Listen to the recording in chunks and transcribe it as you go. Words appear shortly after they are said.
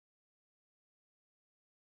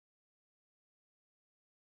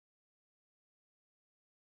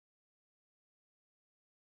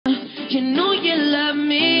You know you love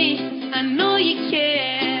me, I know you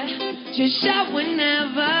care. Just shout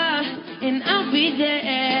whenever, and I'll be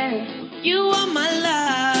there. You are my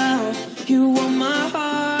love, you are my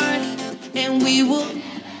heart, and we will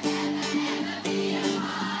never be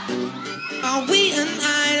apart. Are we an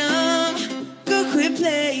item? Girl, quit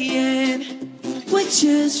playing. We're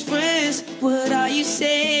just friends, what are you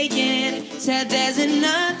saying? Said there's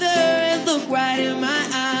another, look right in my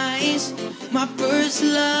eyes. My first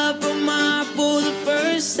love from my for the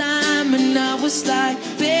first time, and I was like,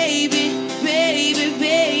 baby, baby,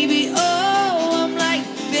 baby. Oh, I'm like,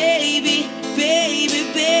 baby,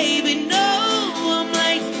 baby, baby. No, I'm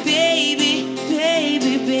like, baby,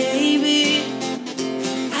 baby, baby.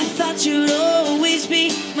 I thought you'd always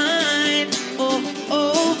be mine. Oh,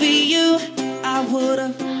 over you I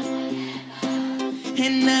would've.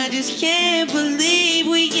 And I just can't believe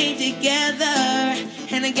we ain't together.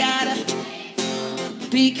 And I gotta,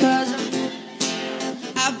 because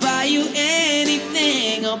I'll buy you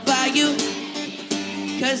anything, I'll buy you,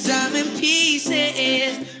 cause I'm in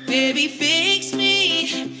pieces. Baby, fix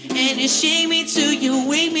me and just shake me till you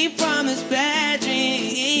wake me from this bad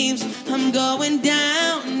dreams. I'm going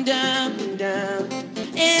down, down, down.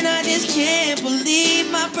 And I just can't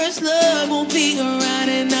believe my first love won't be around.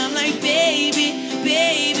 And I'm like, baby,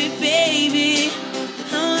 baby, baby.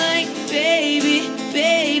 I'm like, baby,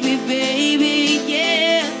 baby, baby,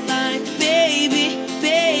 yeah. Like, baby,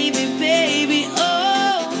 baby, baby.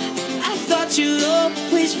 Oh, I thought you'd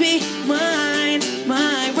always be mine,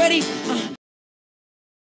 mine. Ready?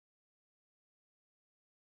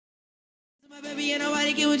 My baby, ain't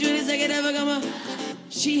nobody get with you this second ever come up.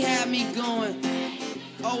 She had me going.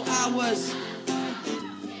 Oh, I was.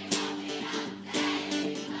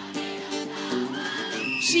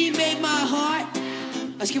 She made my heart.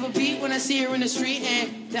 I skip a beat when I see her in the street,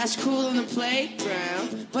 and that's cool on the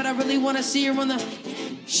playground. But I really want to see her on the.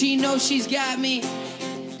 She knows she's got me,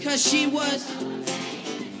 cause she was.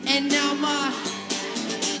 And now my.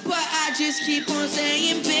 But I just keep on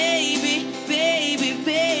saying, baby, baby,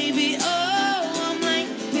 baby. Oh, I'm like,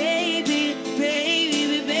 baby,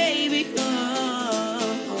 baby, baby.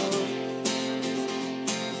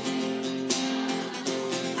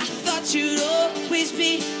 You'd always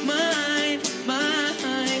be mine.